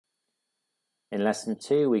In lesson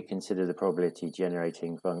 2, we consider the probability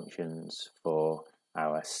generating functions for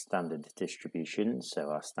our standard distributions, so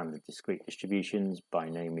our standard discrete distributions,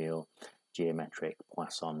 binomial, geometric,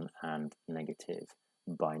 Poisson, and negative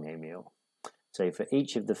binomial. So for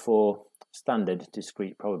each of the 4 standard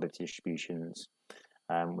discrete probability distributions,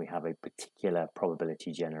 we have a particular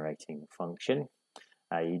probability generating function.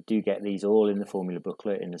 You do get these all in the formula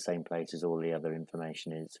booklet in the same place as all the other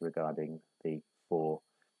information is regarding the 4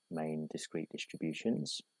 main discrete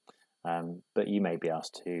distributions, but you may be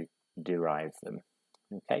asked to derive them.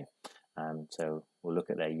 Okay, so we'll look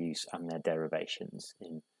at their use and their derivations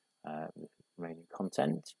in the remaining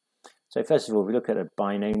content. So first of all, we look at a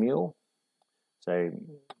binomial. So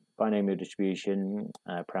binomial distribution,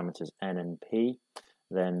 parameters n and p,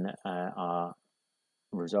 then our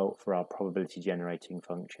result for our probability generating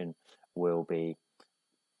function will be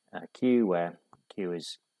q, where q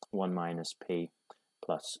is 1 minus p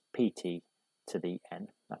plus pt to the n.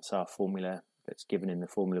 That's our formula that's given in the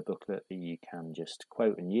formula booklet that you can just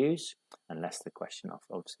quote and use, unless the question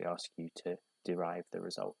obviously asks you to derive the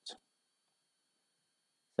result.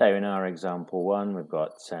 So in our example 1, we've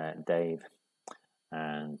got Dave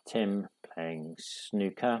and Tim playing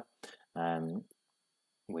snooker.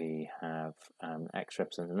 We have x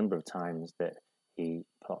represents the number of times that he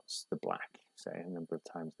pots the black, so a number of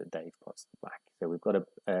times that Dave pots the black. So we've got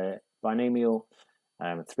a binomial,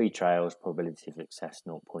 3 trials, probability of success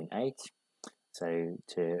 0.8. So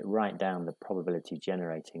to write down the probability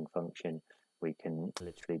generating function, we can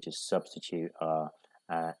literally just substitute our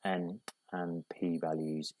n and p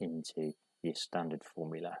values into the standard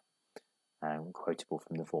formula, quotable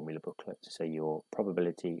from the formula booklet. So your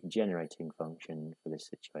probability generating function for this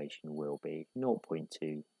situation will be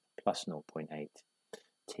 0.2 plus 0.8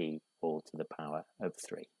 t all to the power of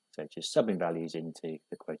 3. So just subbing values into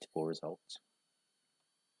the quotable results.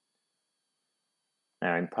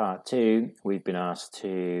 Now in part 2, we've been asked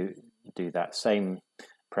to do that same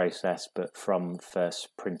process but from first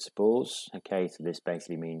principles. Okay, so this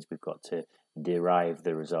basically means we've got to derive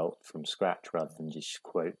the result from scratch rather than just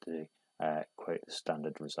quote the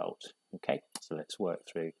standard result. Okay, so let's work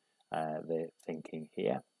through the thinking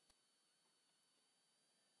here.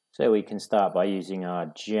 So we can start by using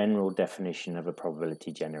our general definition of a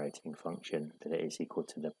probability generating function, that it is equal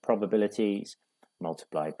to the probabilities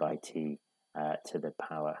multiplied by t to the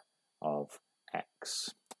power of x.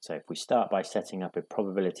 So if we start by setting up a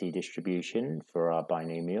probability distribution for our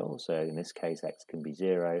binomial, so in this case x can be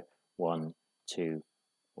 0, 1, 2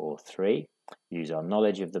 or 3, use our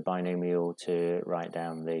knowledge of the binomial to write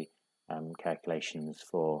down the calculations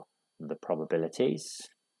for the probabilities,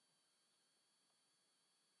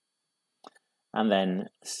 and then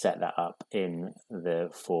set that up in the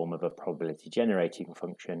form of a probability generating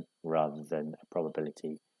function rather than a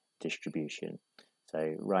probability distribution.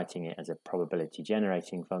 So writing it as a probability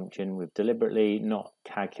generating function, we've deliberately not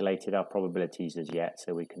calculated our probabilities as yet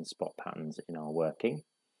so we can spot patterns in our working.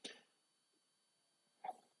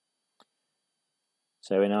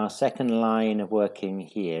 So in our second line of working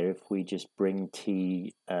here, if we just bring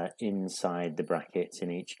t inside the brackets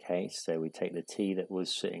in each case, so we take the t that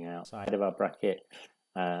was sitting outside of our bracket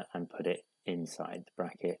and put it inside the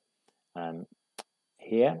bracket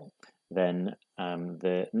here, then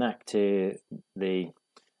the knack to the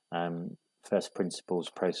first principles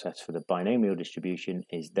process for the binomial distribution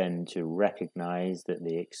is then to recognize that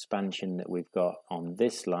the expansion that we've got on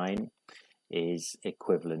this line is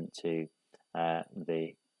equivalent to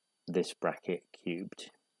this bracket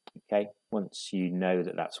cubed. Okay, once you know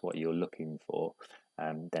that that's what you're looking for,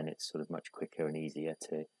 then it's sort of much quicker and easier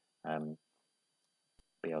to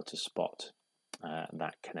be able to spot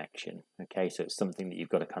that connection. Okay, so it's something that you've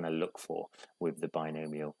got to kind of look for with the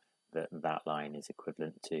binomial, that line is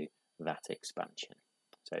equivalent to that expansion.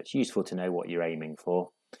 So it's useful to know what you're aiming for,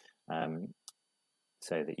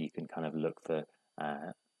 so that you can kind of look for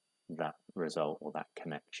that result or that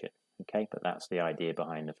connection. Okay, but that's the idea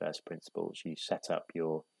behind the first principles. You set up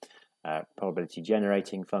your probability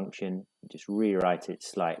generating function, just rewrite it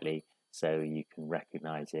slightly so you can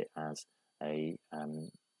recognize it as a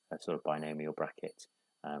sort of binomial bracket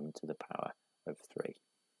to the power of 3.